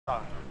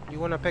You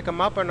wanna pick him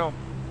up or no?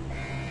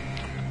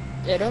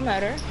 It don't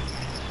matter.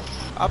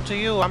 Up to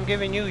you. I'm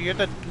giving you. You're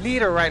the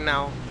leader right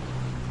now.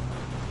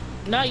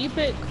 No, you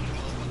pick.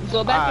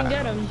 Go back and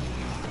get him.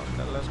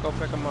 Okay, let's go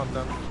pick him up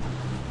then.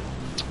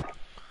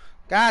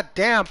 God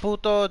damn,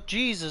 puto.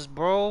 Jesus,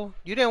 bro.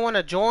 You didn't want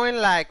to join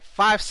like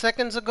 5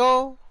 seconds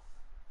ago?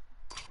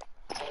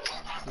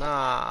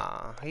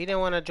 Nah, he didn't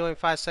want to join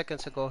 5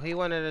 seconds ago. He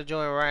wanted to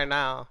join right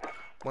now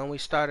when we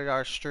started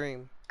our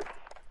stream.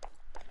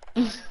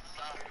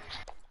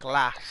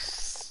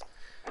 Glass.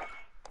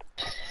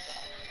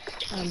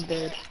 I'm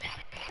dead.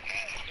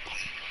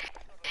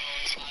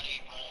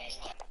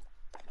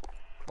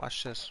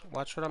 Watch this.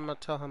 Watch what I'm gonna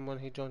tell him when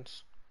he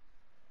joins.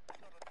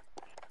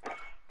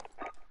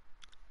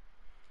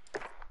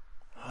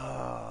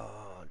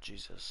 Oh,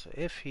 Jesus.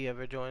 If he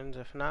ever joins,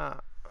 if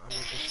not, I'm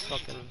just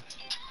fucking...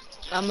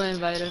 I'm gonna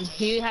invite him.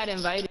 He had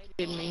invited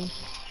me.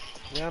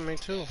 Yeah, me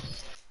too.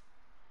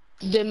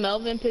 Did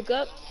Melvin pick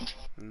up?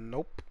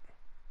 Nope.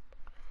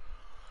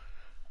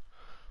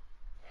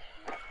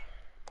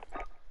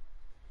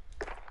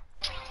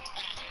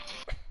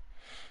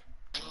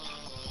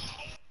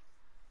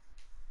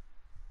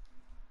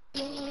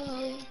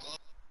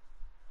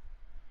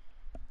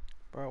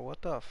 Bro,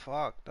 what the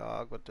fuck,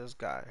 dog, with this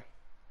guy?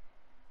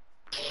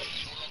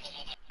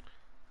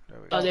 There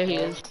we go. Oh, there he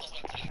is.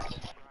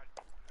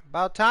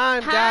 About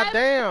time,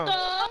 goddamn.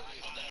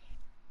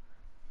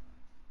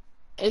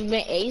 It's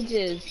been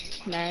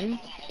ages, man.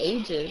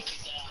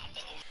 Ages.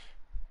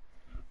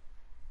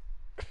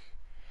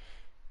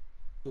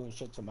 Doing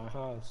shit to my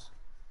house.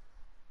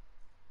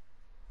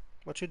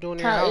 What you doing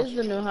in your house? How is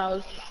the new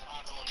house?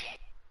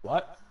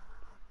 What?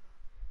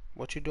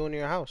 What you doing in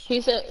your house?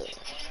 He said...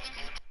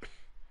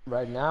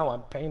 Right now,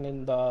 I'm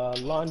painting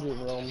the laundry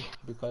room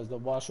because the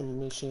washing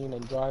machine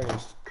and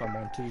dryers come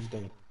on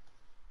Tuesday.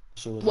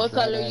 What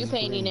color are you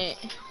painting it?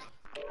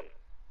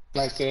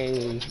 Like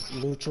a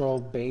neutral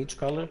beige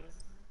color.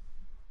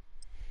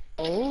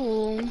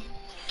 Oh.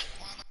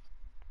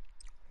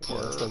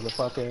 Because the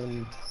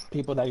fucking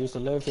people that used to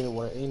live here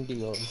were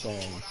Indians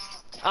and...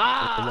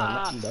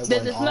 Ah! Does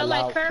it smell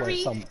like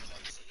curry?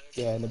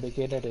 Yeah, in the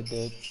beginning it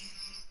did.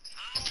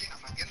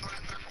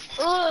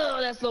 Oh,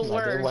 that's the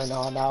worst. They went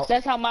all out.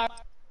 That's how my...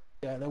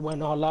 Yeah, they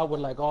went all out with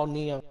like all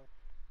neon.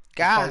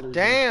 God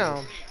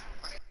damn.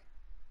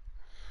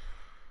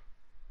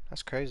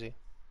 That's crazy.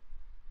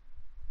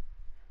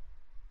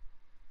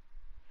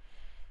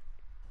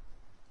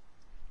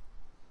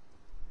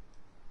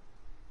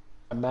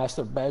 My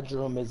master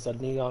bedroom is a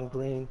neon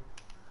green.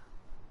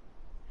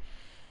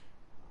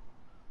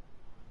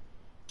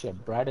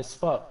 Shit, bright as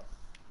fuck.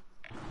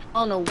 I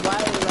don't know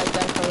why they like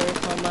that color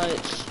so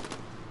much.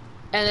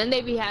 And then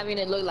they be having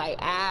it look like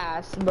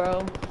ass, bro.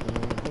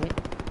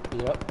 Mm-hmm.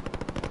 Yep.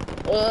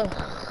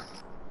 Ugh.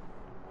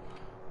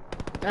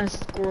 That's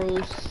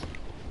gross.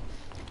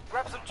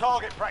 Grab some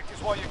target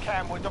practice while you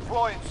can. We're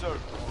deploying soon.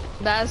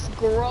 That's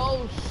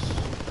gross.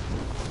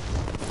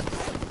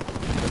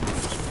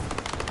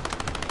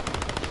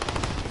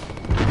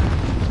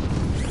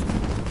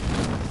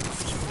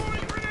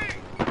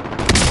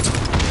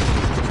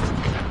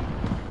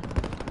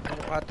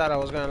 I thought I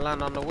was gonna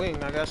land on the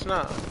wing. I guess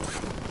not.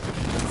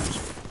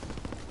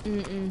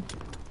 Mm-mm.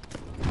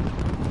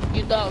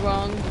 You thought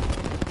wrong.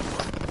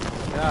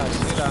 Yeah, I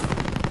see that.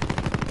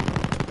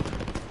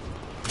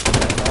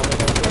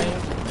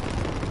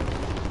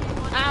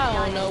 I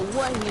don't know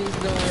what he's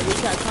doing. We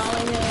tried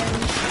calling him.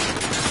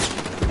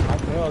 My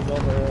girl's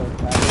over here.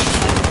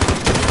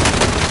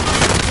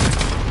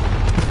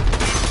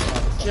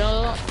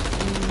 Joe.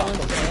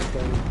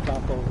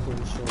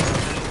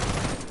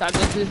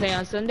 Taco Tuesday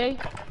on Sunday?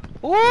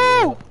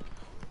 Woo!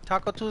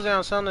 Taco Tuesday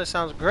on Sunday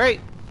sounds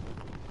great.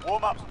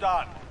 Warm-up's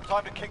done.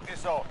 Time to kick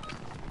this off.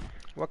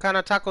 What kind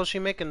of tacos she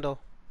making though?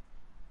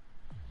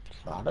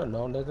 I don't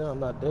know, nigga. I'm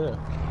not there.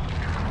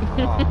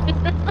 Oh.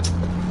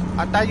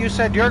 I thought you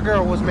said your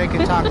girl was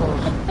making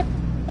tacos.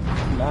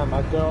 Nah,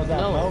 my girl's at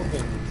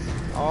Melvin's.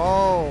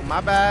 Oh, my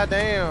bad.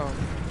 Damn.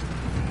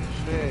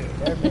 Shit.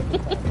 They're making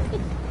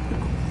tacos.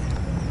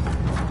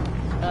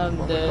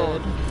 I'm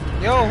dead.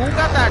 Yo, who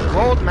got that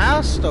gold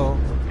mask though?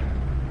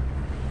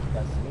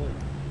 That's me.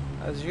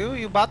 That's you?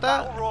 You bought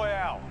that? Battle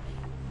Royale.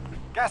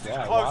 Gas is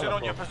closing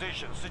on your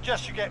position.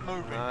 Suggest you get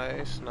moving.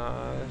 Nice,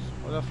 nice.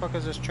 Where the fuck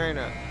is this train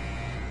at?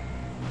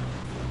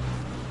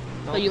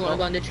 So you want to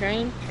go on the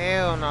train?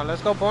 Hell no.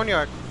 Let's go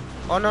Boneyard.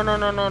 Oh, no, no,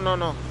 no, no, no,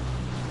 no.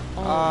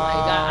 Oh my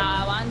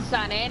god.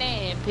 Avanza,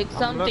 nene. Pick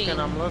something.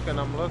 I'm looking.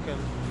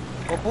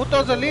 Well,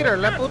 Puto's the leader.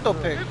 Let Puto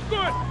pick.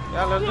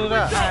 Yeah, let's do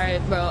that.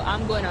 Alright, bro.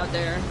 I'm going out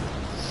there.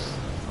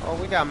 Oh,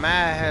 we got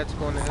mad heads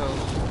going to hills.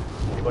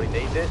 Anybody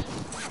need this?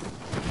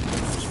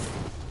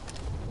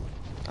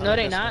 No,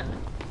 they not.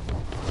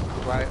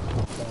 Right.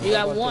 You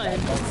got one.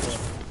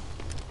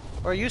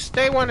 Or you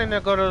stay wanting to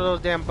go to those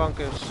damn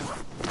bunkers.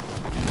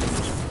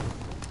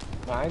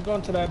 I ain't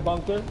going to that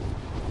bunker.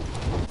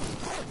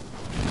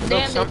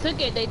 Damn,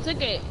 they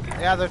took it.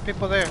 Yeah, there's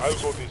people there. I'll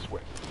go this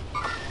way.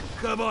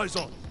 Have eyes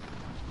on.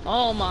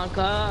 Oh my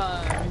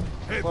god.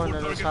 Going to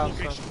this house.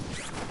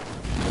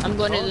 I'm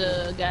going to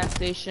the gas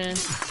station.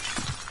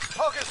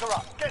 Targets are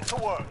up. Get to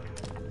work.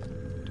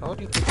 Told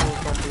you people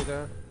was gonna be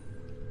there.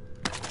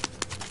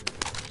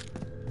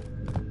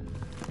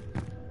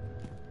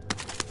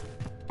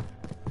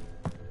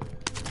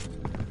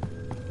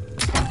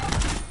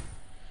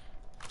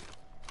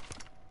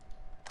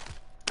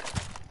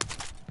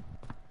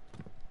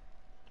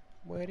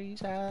 Where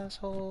these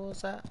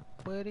assholes at?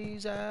 Where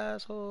these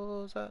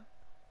assholes at?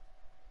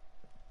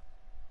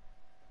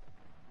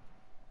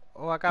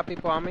 Oh, I got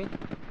people on me.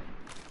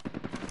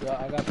 Yeah,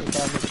 I got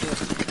people on me too.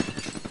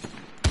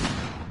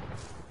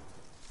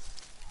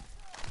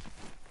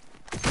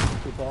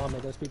 People on me,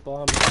 there's people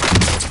on me.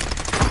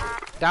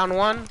 Down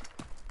one.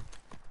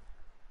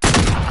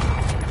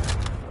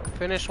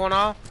 Finish one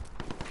off.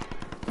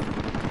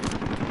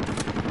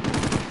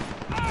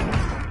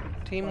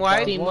 Team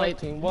white. Team white.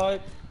 Team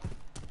white.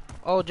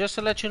 Oh, just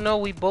to let you know,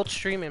 we both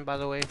streaming, by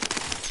the way.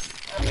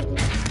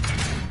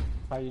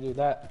 How you do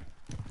that?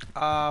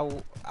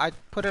 I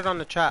put it on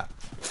the chat.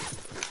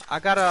 I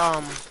got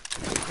a,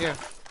 here.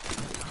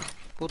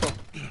 Puto.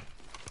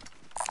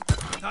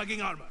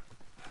 Tagging armor.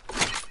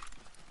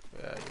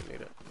 Yeah, you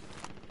need it.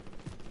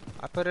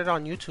 I put it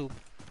on YouTube.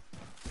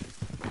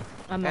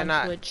 I'm And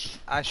on Twitch.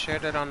 I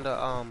shared it on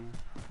the,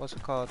 what's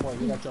it called?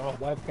 What, you got your own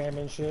webcam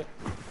and shit?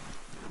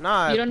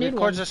 Nah, You it don't need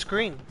records one. the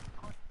screen.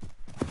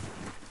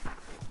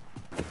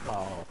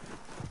 Oh.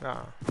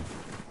 Nah.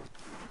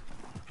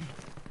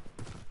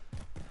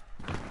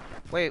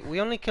 Wait,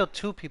 we only killed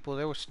 2 people.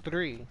 There was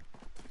 3.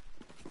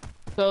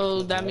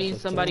 So that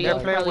means somebody They're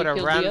else playing probably with a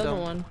killed the other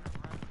random. one.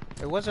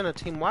 It wasn't a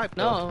team wipe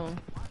though. No,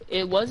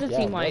 it was a Yeah,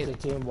 team it wipe. was a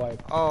team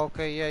wipe. Oh,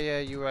 okay, yeah,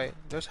 you're right.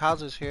 There's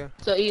houses here.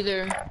 So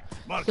either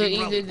Marking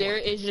rally there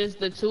point. is just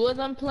the 2 of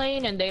them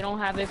playing and they don't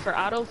have it for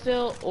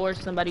autofill, or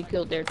somebody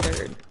killed their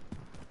third.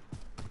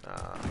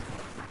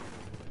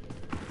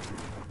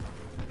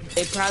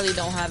 They probably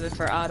don't have it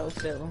for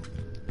autofill.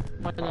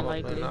 More than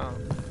Probably likely. not.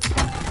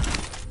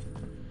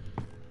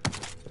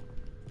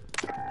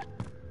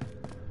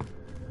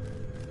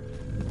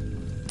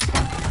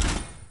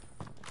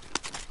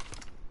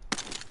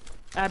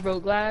 I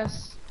broke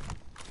glass.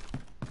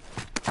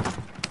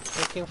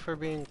 Thank you for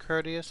being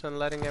courteous and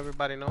letting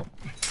everybody know.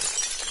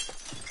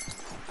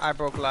 I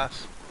broke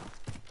glass.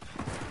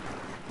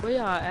 Where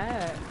y'all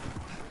at?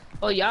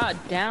 Oh, y'all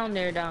down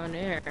there.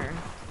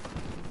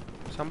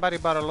 Somebody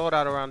bought a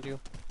loadout around you.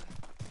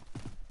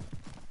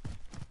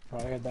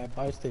 Probably at that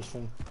buy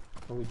station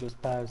where we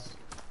just passed.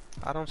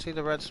 I don't see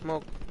the red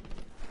smoke.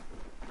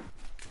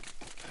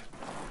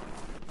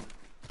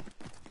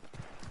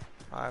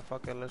 Alright,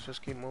 fuck it. Let's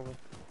just keep moving.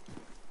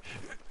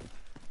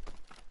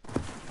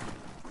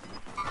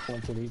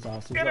 Went to these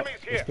houses. Enemies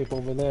There's here. people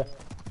over there.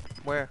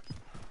 Where?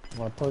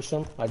 Wanna push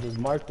them? I just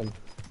marked them.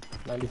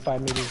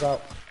 95 meters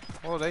out.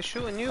 Oh, they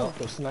shooting you. Oh,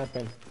 they're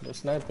sniping. They're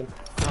sniping.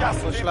 Gas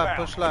is Push left, inbound.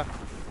 push left.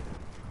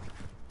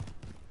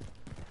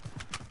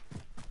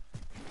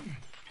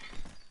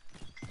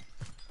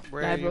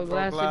 Where I you broke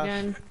glass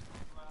again.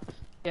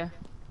 Yeah.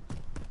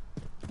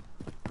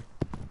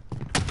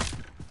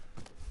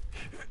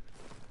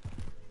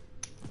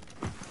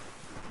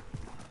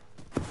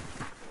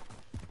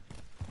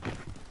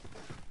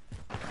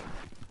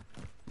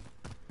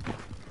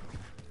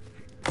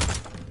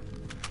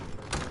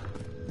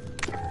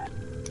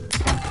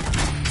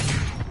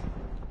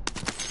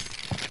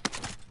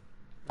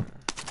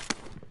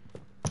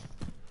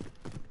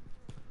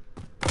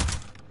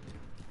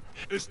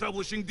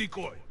 Establishing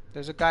decoy.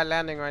 There's a guy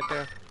landing right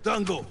there.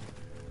 Tango.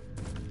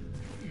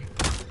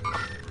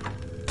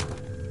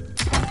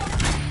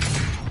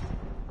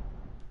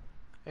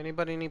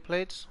 Anybody need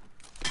plates?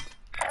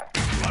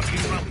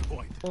 Marking rally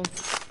point.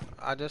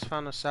 I just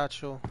found a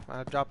satchel.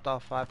 I dropped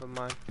off 5 of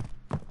mine.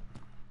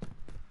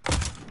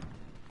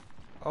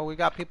 Oh, we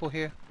got people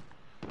here.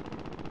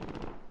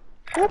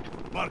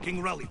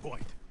 Marking rally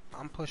point.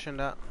 I'm pushing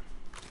that.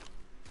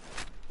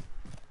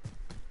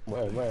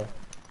 Where?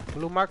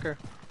 Blue marker.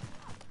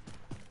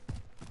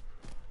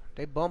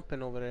 They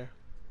bumping over there.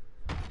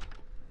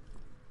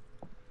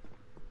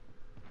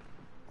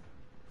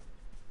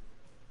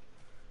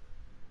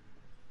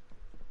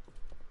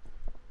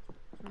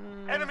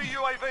 Enemy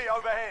UAV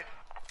overhead.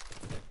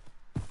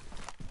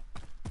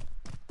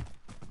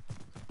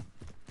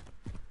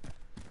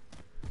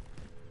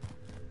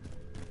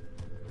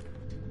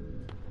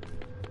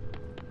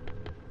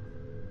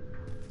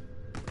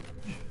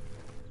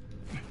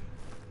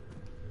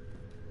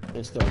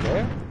 They're still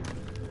there?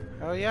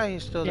 Oh yeah,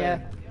 he's still Yeah.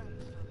 there.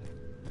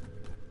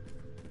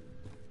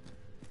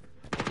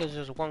 I think there's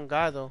just one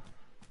guy though.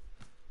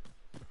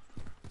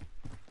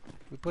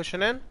 We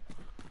pushing in?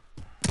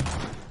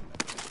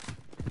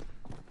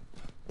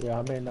 Yeah,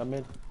 I'm in.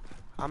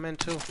 I'm in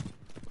too.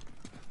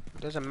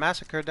 There's a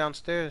massacre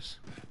downstairs.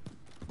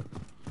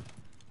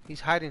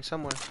 He's hiding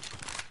somewhere.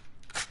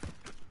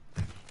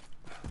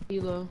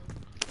 Hilo.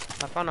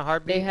 I found a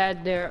heartbeat. They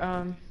had their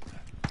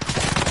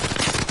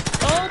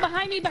Oh,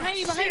 behind me! Hit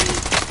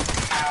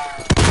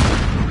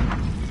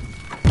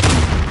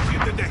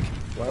the deck.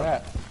 Where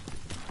at?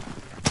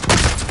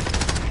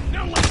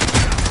 No one.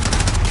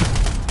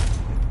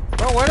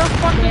 Yo, where the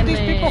fuck did Damn these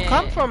people it.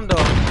 come from,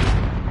 though?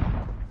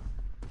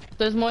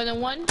 There's more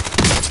than one?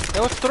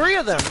 There was 3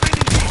 of them.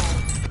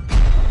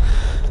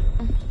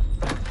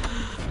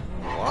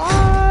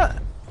 What?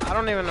 I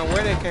don't even know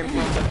where they came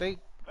from, but they...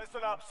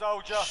 Listen up,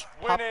 soldier.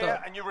 Win popped here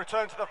up. and you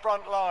return to the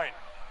front line.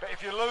 But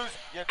if you lose,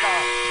 you're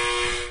done.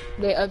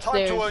 They Time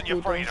upstairs. to earn your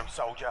Ruben. freedom,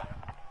 soldier.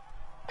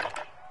 Stop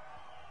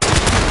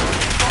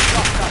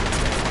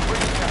that.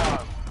 Bring you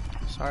home.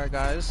 Sorry,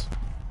 guys.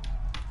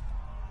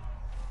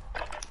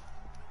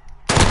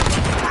 Damn,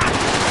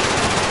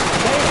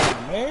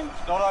 man.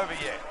 It's not over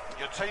yet.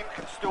 Your team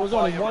can There still was play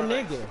only your one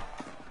release. nigga.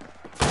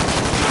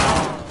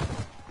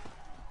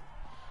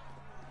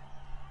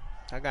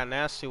 I got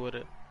nasty with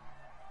it.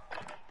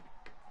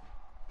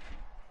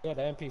 Yeah,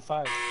 the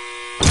MP5.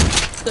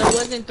 So it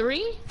wasn't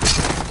 3? Nah,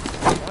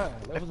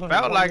 there It was only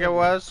felt one like it nigga.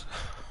 was.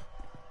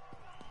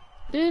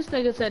 This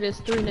nigga said it's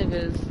 3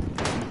 niggas.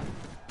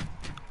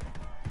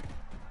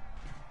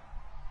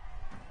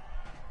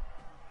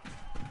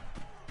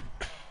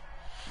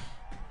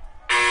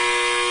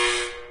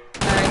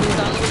 Alright, he's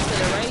all the way to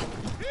the right.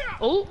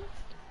 Oh,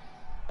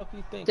 What do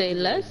you think say you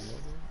is, less.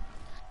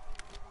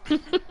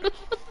 nigga?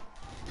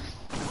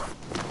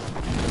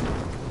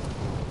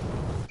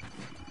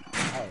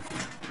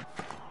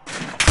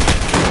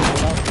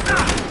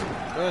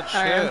 Good shit.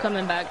 Alright, I'm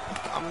coming back.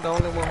 I'm the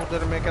only one who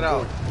didn't make it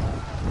out.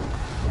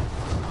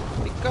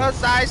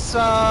 Because I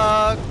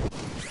suck.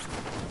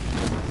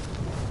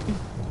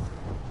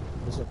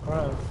 It's a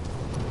crime.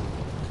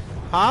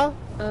 Huh?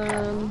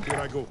 Here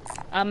I go.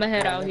 I'ma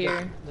head out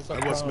here. It's a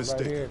I was crime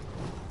mistaken. Right here.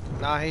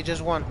 Nah, he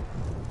just won.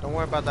 Don't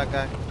worry about that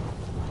guy.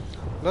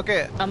 Look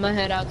it. I'ma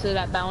head out to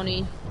that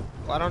bounty.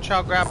 Why don't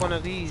y'all grab one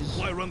of these?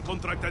 Supply run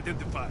contract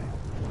identified.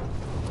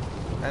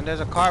 And there's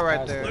a car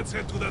right there. Let's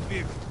head to that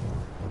vehicle.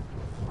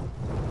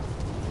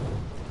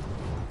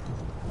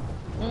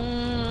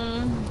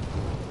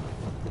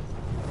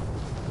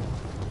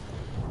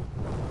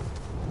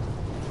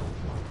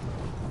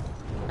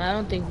 I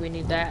don't think we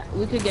need that.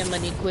 We could get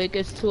money quick.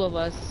 It's 2 of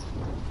us.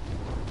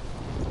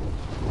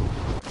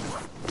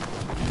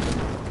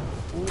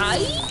 Aye.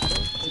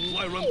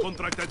 Supply run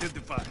contract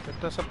identified.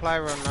 Get the supply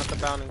run, not the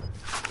bounty.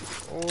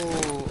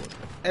 Ooh.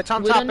 It's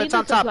on We top, don't need it's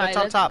on the top, supply, it's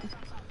on let's- top.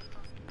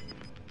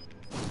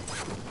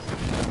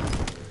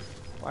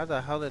 Why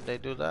the hell did they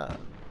do that?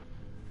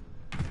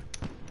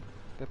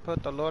 They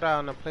put the loadout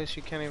in a place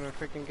you can't even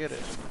freaking get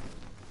it.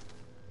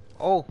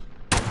 Oh.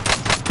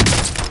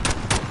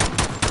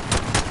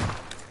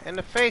 In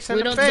the face, in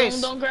We the don't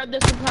face. don't grab the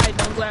supply.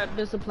 Don't grab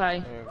the supply.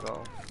 There you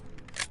go.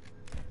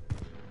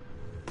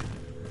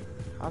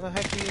 How the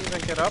heck do you even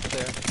get up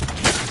there?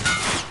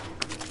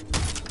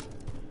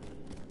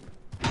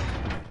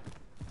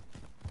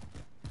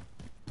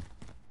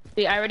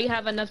 See, I already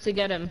have enough to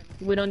get him.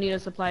 We don't need a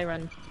supply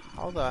run.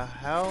 How the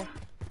hell?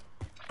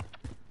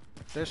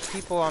 There's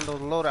people on those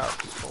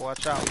loadouts, so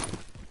watch out.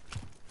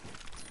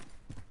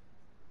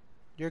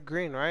 You're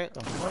green, right?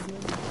 The fuck,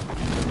 nigga?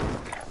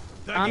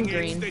 I'm Tagging aid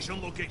green.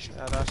 station location.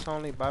 Yeah, that's the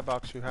only buy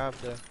box you have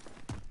there.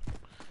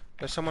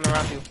 There's someone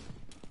around you.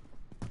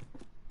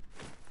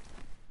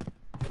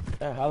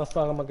 Yeah, how the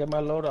fuck am I gonna get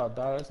my loadout,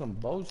 dog? That's some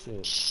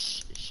bullshit.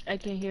 Shh, shh, I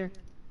can't hear.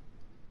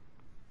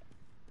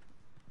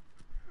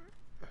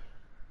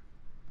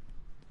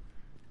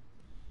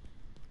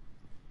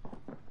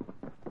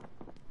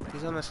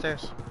 He's on the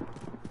stairs.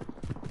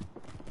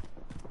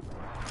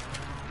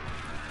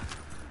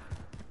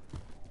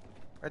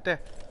 Right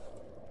there.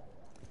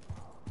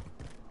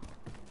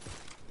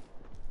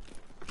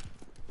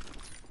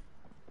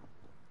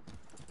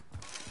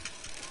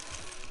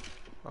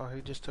 Oh,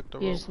 he just took the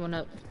He rope. just went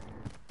up.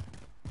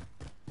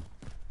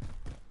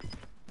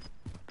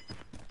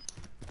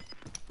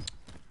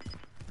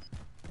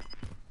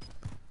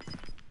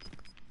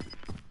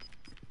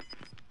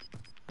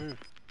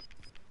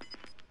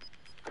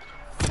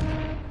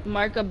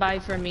 Mark a buy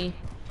for me.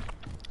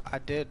 I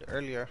did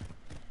earlier.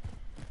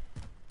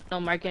 No,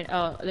 mark it.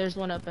 Oh, there's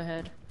one up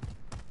ahead.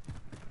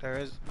 There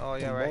is. Oh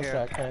yeah, Some right bullshit,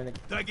 here. I can't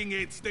Tagging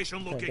aid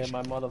station get location.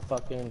 my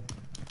motherfucking.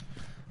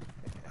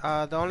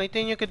 The only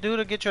thing you could do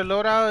to get your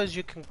loadout is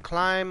you can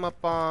climb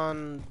up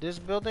on this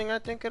building, I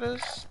think it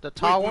is, the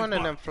tall wait, one,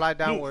 and what? then fly Move.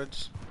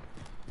 downwards.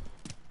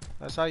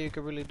 That's all you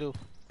could really do.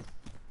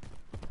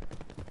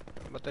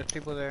 But there's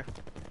people there.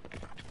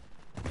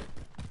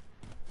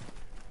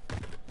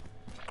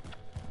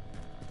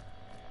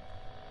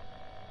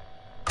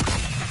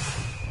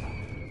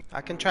 I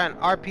can try and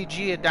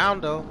RPG it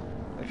down though.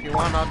 If you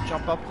want, I'll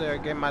jump up there,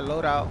 get my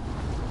loadout.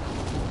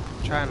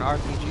 Try and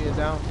RPG it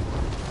down.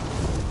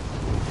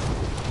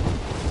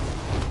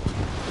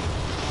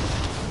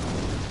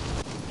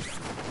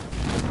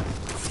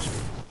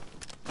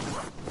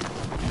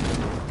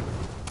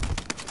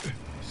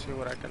 See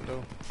what I can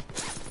do.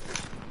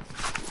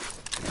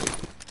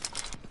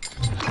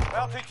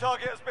 Bounty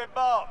target has been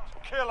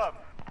marked. Kill him.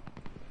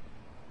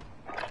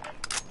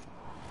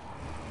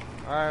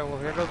 Alright, well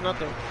here goes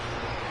nothing.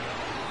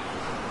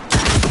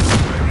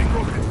 Firing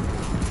rocket.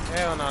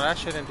 Hell no, that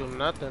shit didn't do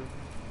nothing.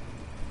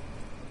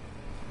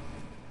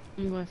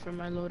 I'm going for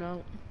my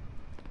loadout.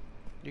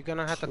 You're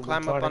gonna have to We're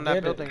climb trying up to on that get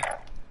it. building.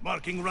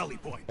 Marking rally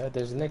point. Yeah,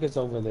 there's niggas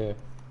over there.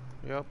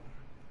 Yep.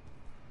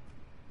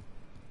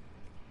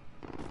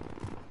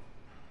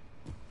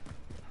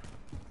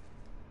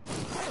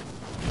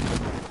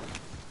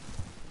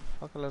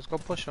 Okay, let's go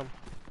push him.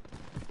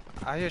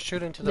 I hear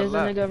shooting to the There's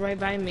left. a nigga right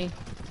by me.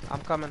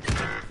 I'm coming.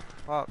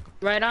 Fuck.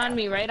 Right on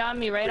me, right on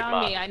me, right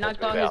on me. I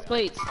knocked all his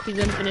plates. He's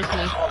gonna finish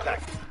me.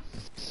 Contact.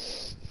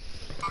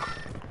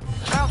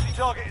 Bounty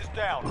target is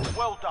down.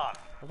 Well done.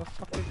 Where the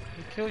fuck did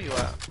he kill you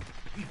at?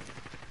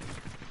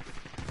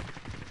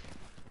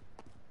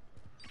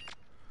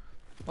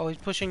 Oh, he's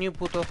pushing you,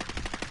 puto.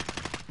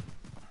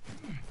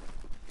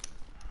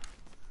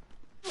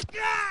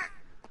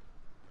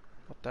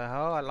 What the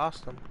hell? I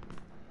lost him.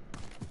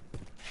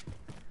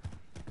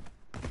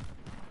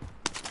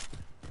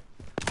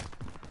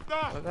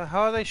 Where the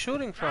hell are they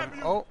shooting from?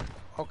 Oh,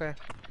 okay.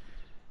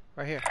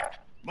 Right here.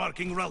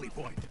 Marking rally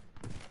point.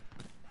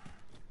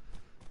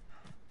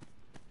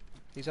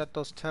 He's at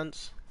those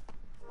tents.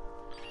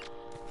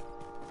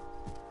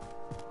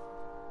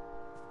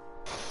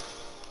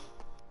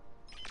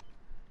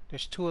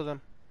 There's two of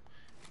them.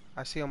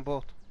 I see them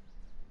both.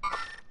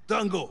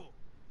 Tango.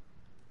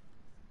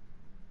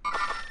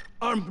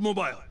 Armed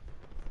mobile.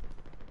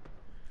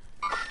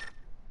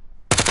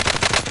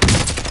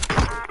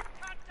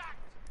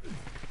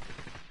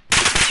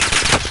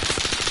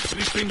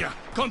 Finger.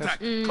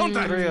 Contact.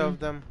 Contact. Three of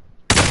them.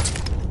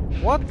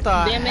 What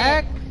the Damn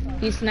heck? it.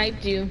 He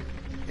sniped you.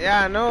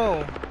 Yeah, I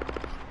know.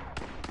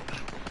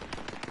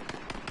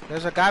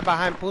 There's a guy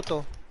behind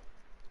Puto.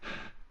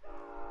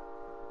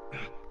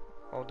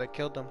 Oh, they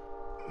killed him.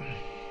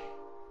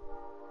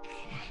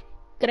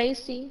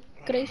 Crazy,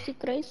 crazy,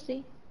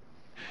 crazy.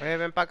 Oye,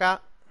 ven pa' acá.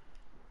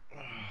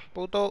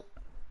 Puto.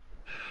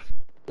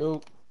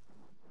 Yo,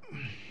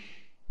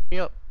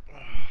 Yo.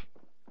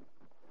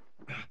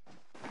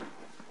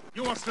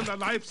 You are still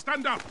alive.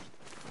 Stand up.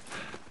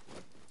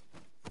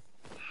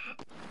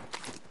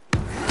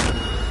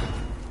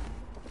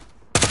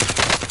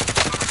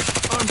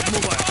 Armed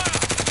mobile.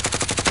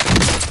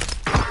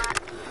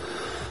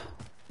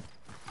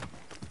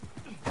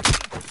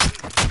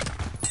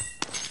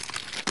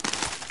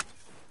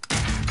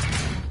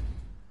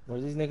 where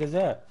these niggas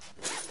at?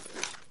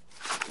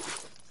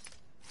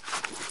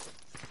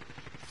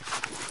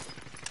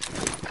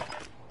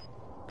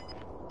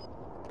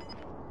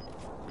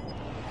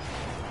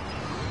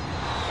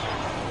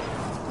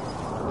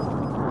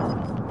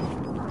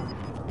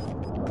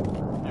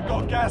 You've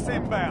got gas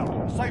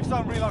inbound. Safe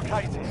zone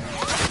relocated.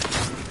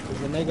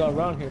 There's a nigga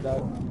around here,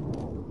 dog.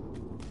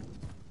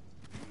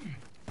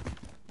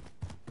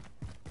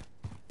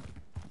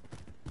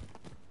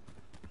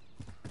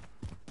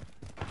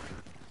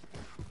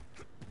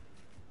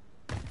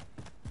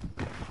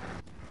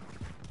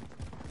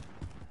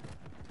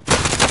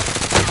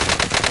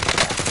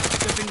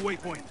 Setting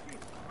waypoint.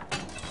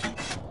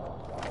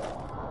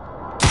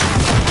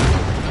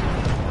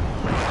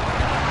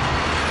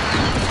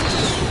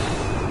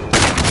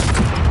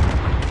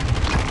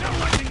 They're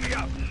lighting me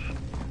up.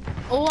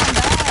 Oh, I'm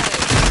back.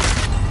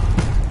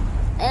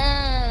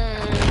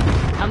 And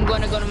I'm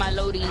gonna go to my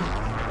loading.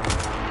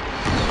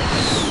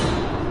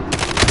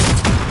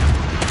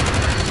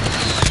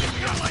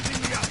 They're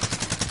lighting me up.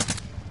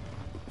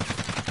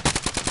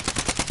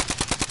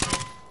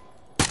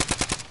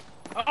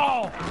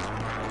 Oh!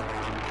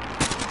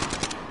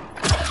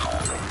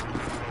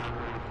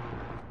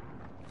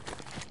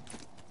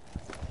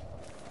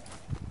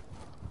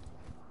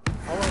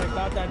 I would've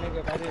got that nigga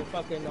if I didn't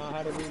fucking know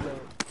how to reload.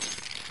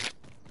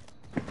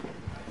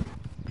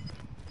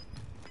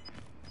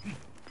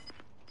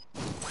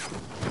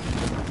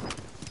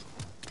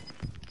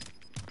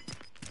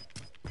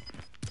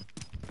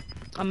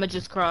 I'ma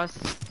just cross.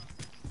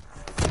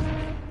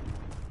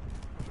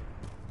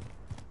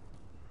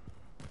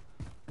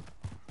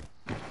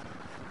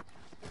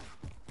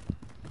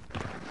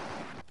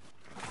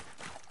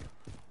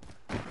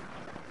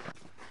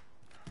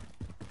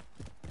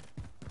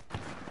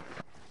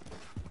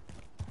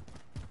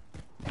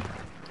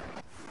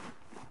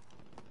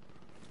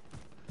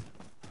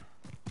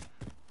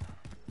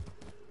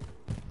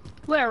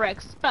 We're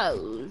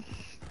exposed.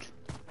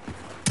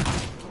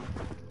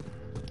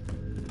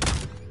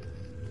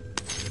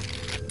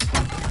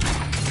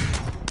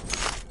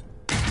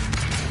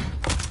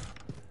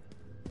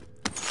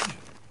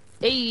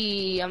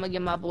 Hey, I'm gonna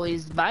get my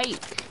boy's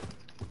bike.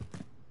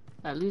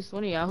 At least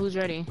one of y'all. Who's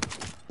ready?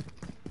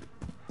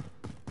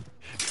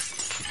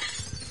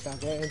 Can't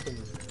get into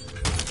me.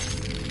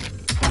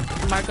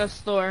 Marcus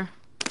store.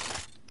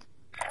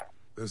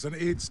 There's an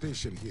aid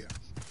station here.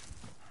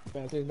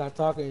 He's not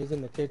talking, he's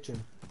in the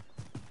kitchen.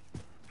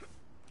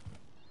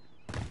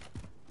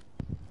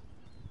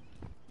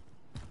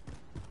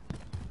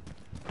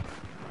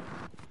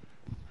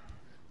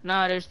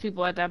 Nah, there's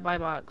people at that buy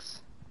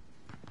box.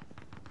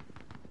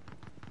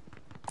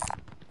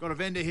 Got a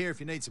vendor here if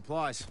you need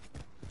supplies.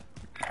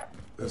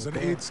 There's an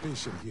aid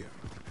station here.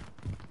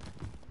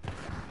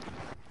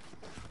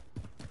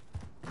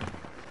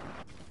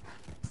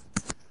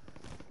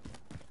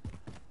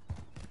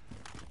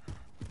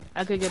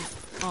 I could get.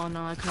 Oh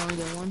no, I can only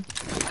get one.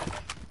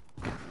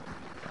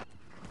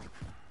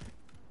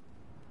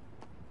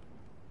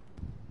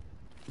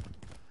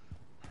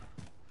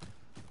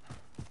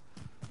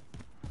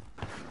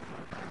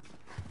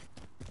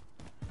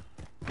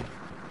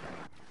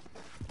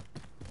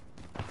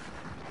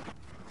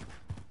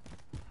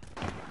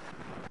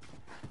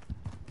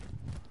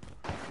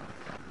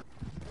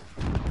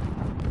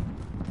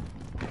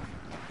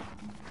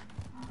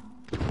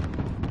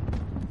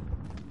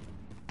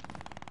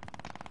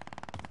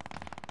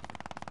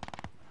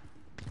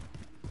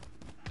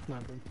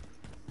 Nothing.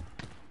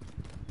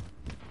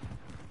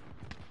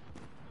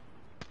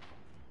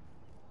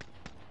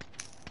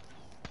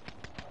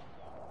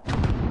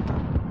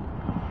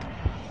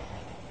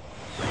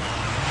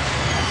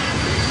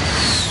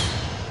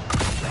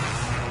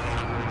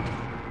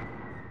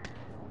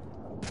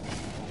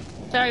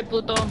 Sorry,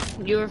 Pluto.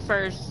 You were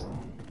first.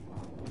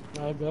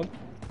 Alright, good.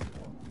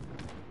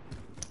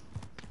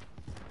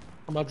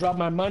 I'm gonna drop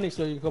my money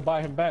so you can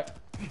buy him back.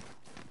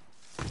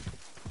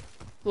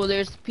 Well,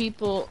 there's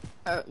people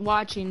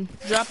watching.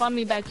 Drop on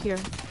me back here.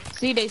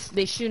 See,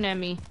 they shooting at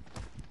me.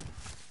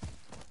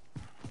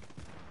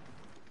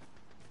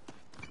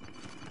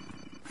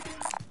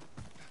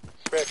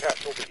 Spare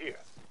cash over here.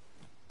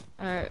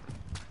 Alright.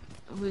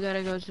 We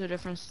gotta go to a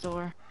different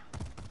store.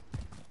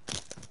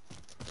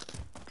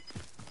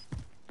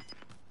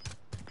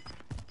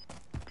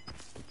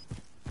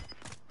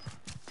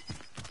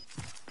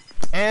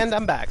 And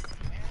I'm back.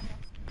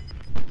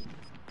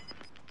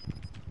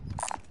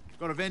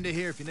 Got a vendor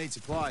here if you need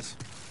supplies.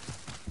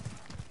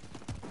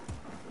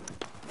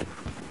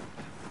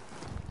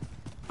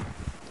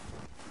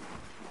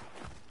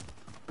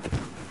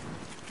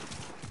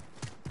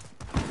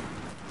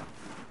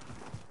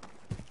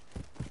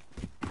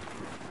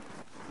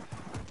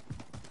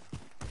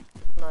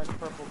 Nice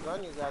purple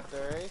gun you got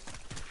there, eh?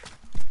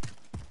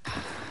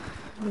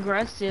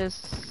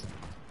 Gracias.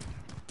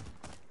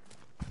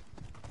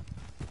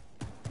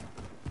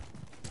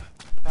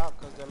 Out,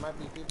 because there might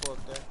be people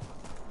up there.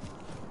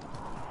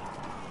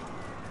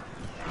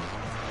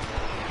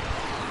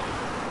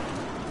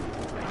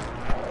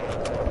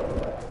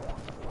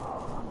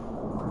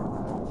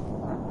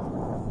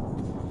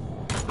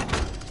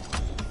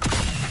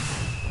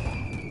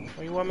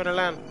 Where you want me to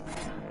land?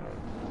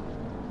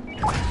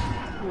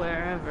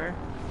 Wherever.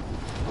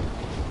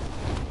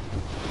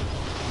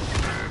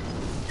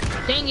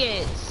 Dang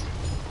it!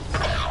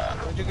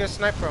 Where'd you get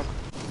sniped from?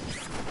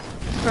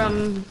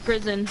 From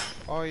prison.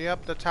 Oh,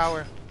 yep, the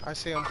tower. I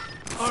see him.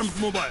 Armed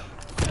mobile.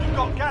 You've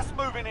got gas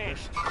moving in.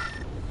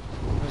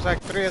 There's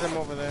like 3 of them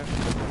over there.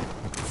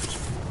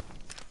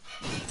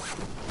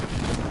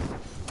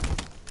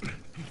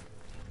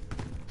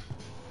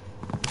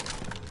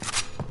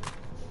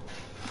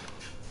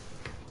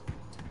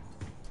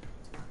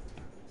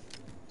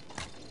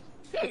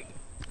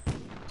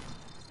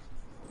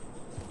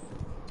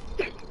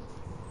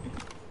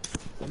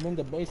 I'm in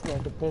the basement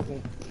of the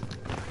prison.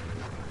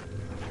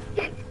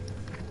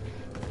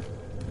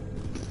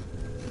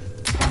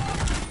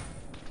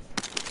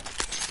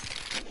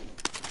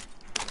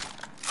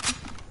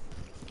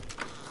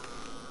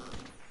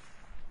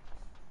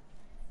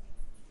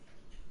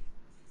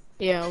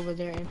 Yeah, over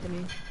there,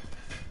 Anthony.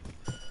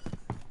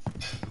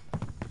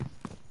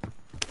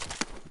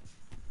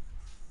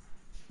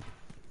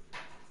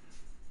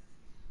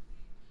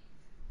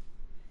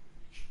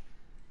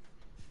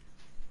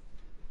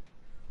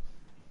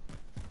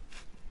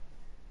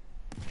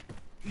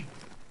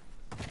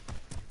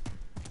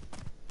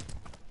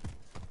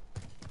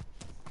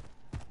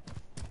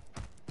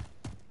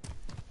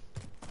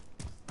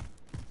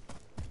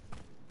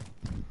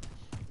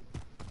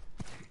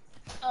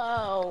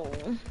 Oh.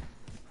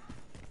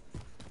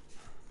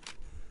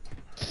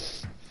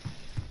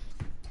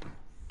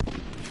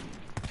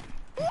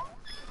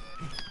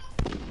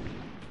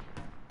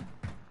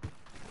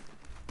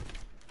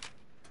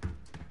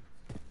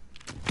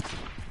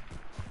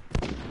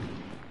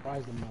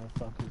 Surprise the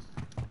motherfuckers.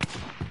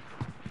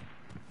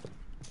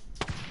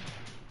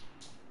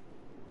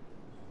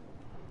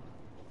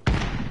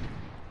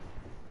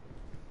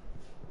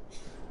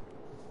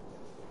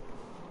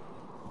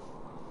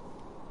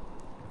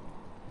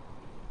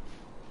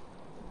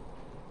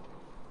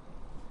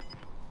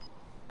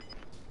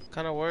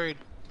 Kinda worried.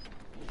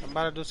 I'm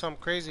about to do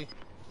something crazy.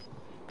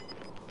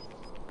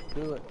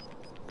 Do it.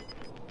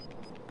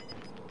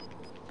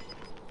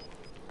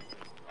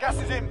 Gas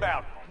is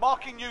inbound.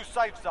 Marking new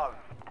safe zone.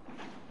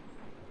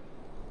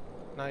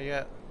 Not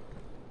yet.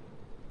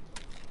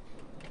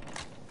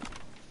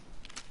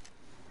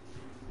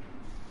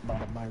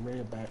 About to buy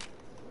Ray back.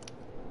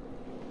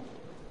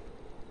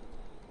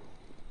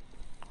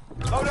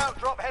 Loadout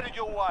drop headed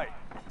your way.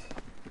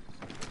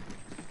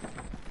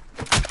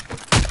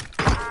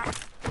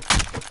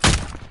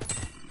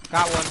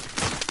 Got one.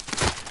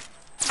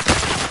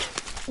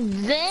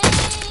 Dang!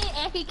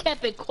 And he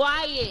kept it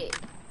quiet.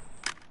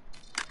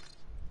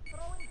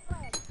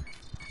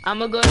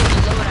 I'ma go to the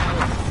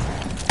loadout.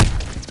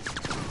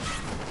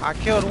 I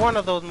killed one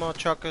of those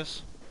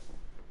motherfuckers.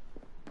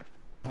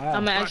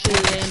 I'm actually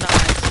laying on my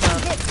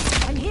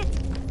stuff. I'm hit.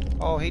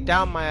 Oh, he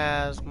down my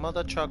ass,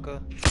 mother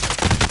trucker.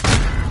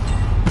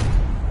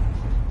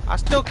 I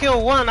still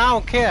kill one, I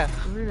don't care.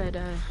 Where did I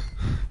die?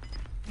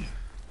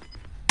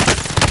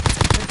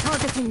 They're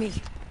targeting me.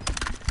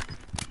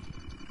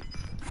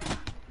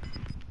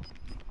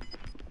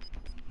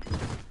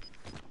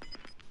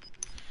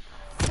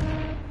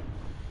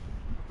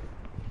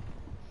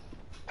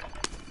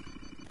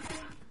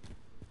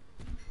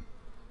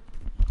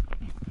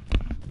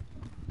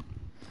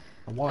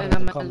 I want got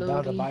him my to come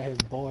down to loadie. buy his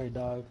boy,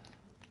 dog.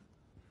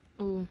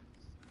 Ooh.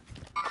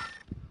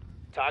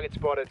 Target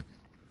spotted.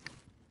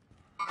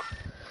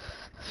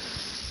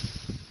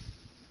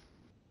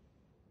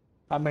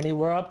 How many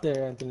were up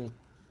there, Anthony?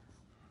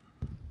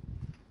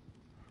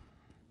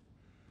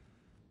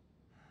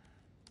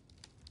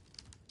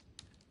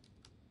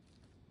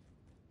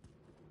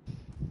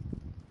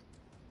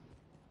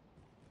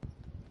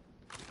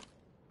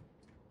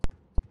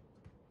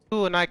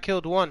 Two and I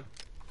killed one.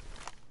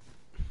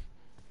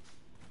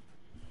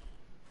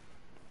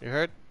 You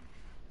heard?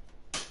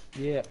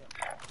 Yeah.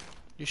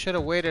 You should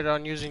have waited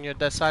on using your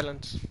death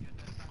silence.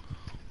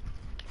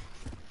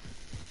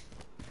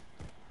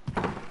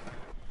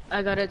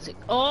 I gotta take.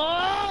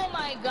 Oh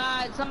my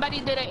god! Somebody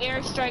did an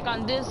airstrike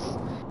on this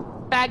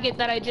faggot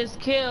that I just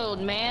killed,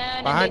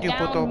 man. Behind and they you,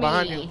 downed Puto, me.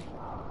 behind you.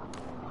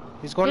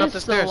 He's going up the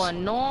It's stairs. so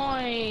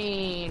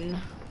annoying.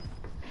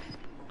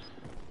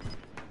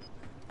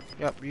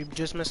 Yep, you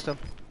just missed him.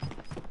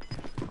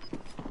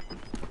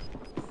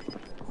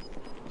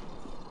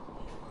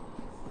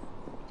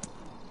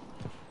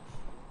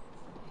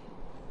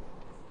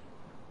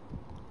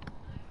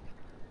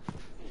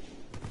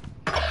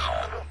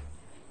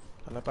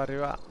 Dale para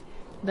arriba.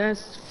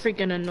 That's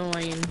freaking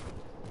annoying.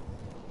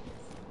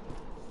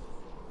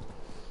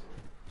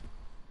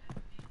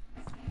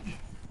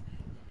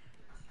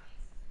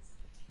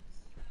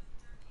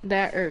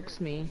 That irks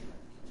me.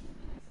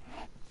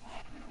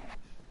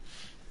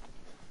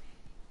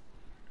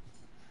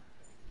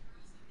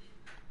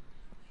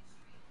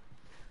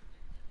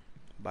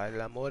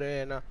 Baila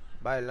morena,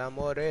 baila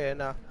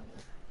morena.